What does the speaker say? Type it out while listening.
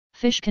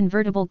Fish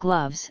Convertible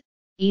Gloves,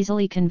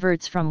 easily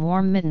converts from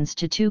warm mittens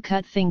to 2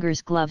 cut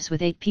fingers gloves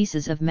with 8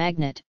 pieces of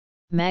magnet.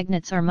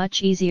 Magnets are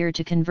much easier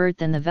to convert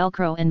than the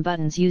Velcro and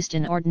buttons used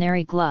in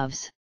ordinary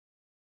gloves,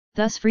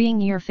 thus freeing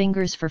your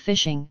fingers for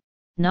fishing,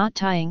 knot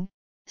tying,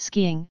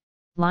 skiing,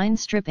 line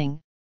stripping,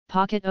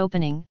 pocket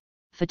opening,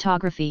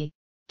 photography,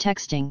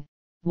 texting,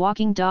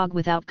 walking dog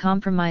without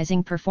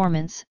compromising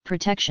performance,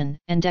 protection,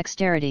 and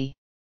dexterity.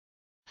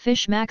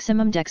 Fish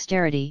Maximum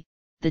Dexterity.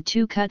 The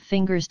 2 cut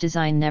fingers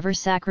design never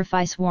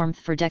sacrifice warmth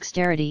for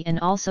dexterity and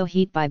also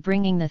heat by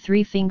bringing the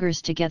 3 fingers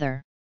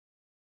together.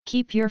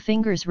 Keep your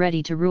fingers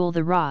ready to rule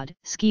the rod,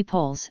 ski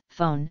poles,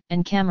 phone,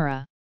 and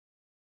camera.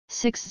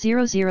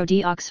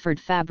 600D Oxford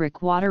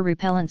Fabric Water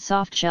Repellent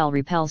Softshell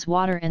repels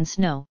water and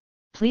snow.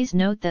 Please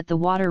note that the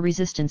water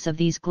resistance of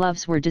these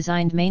gloves were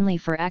designed mainly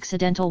for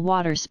accidental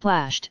water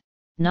splashed,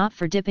 not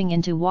for dipping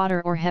into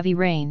water or heavy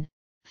rain.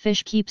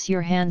 Fish keeps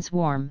your hands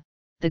warm.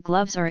 The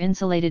gloves are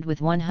insulated with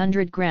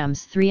 100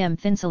 grams 3M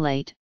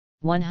Thinsulate,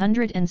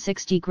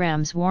 160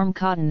 grams warm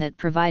cotton that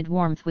provide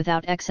warmth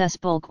without excess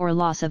bulk or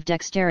loss of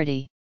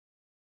dexterity.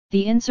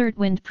 The insert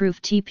windproof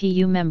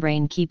TPU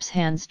membrane keeps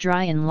hands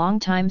dry in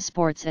long-time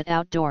sports at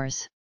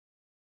outdoors.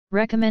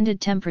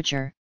 Recommended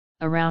temperature,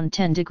 around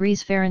 10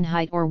 degrees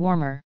Fahrenheit or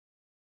warmer.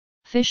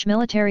 Fish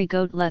Military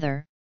Goat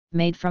Leather,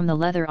 made from the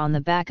leather on the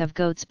back of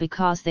goats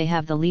because they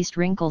have the least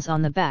wrinkles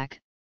on the back,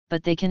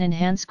 but they can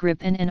enhance grip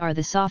and are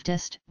the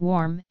softest,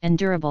 warm, and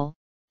durable.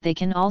 They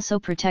can also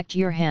protect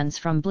your hands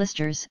from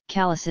blisters,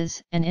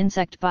 calluses, and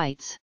insect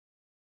bites.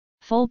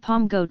 Full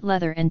palm goat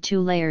leather and 2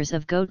 layers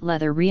of goat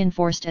leather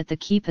reinforced at the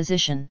key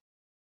position.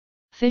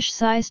 Fish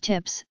Size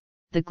Tips.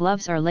 The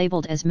gloves are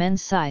labeled as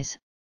men's size.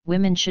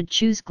 Women should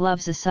choose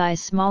gloves a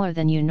size smaller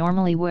than you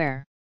normally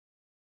wear.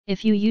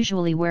 If you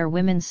usually wear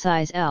women's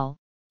size L,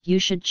 you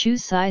should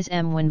choose size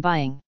M when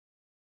buying.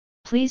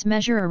 Please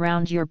measure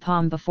around your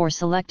palm before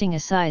selecting a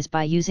size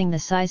by using the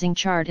sizing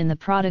chart in the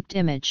product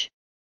image.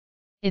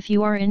 If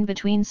you are in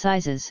between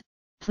sizes,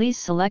 please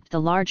select the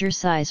larger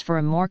size for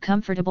a more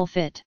comfortable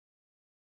fit.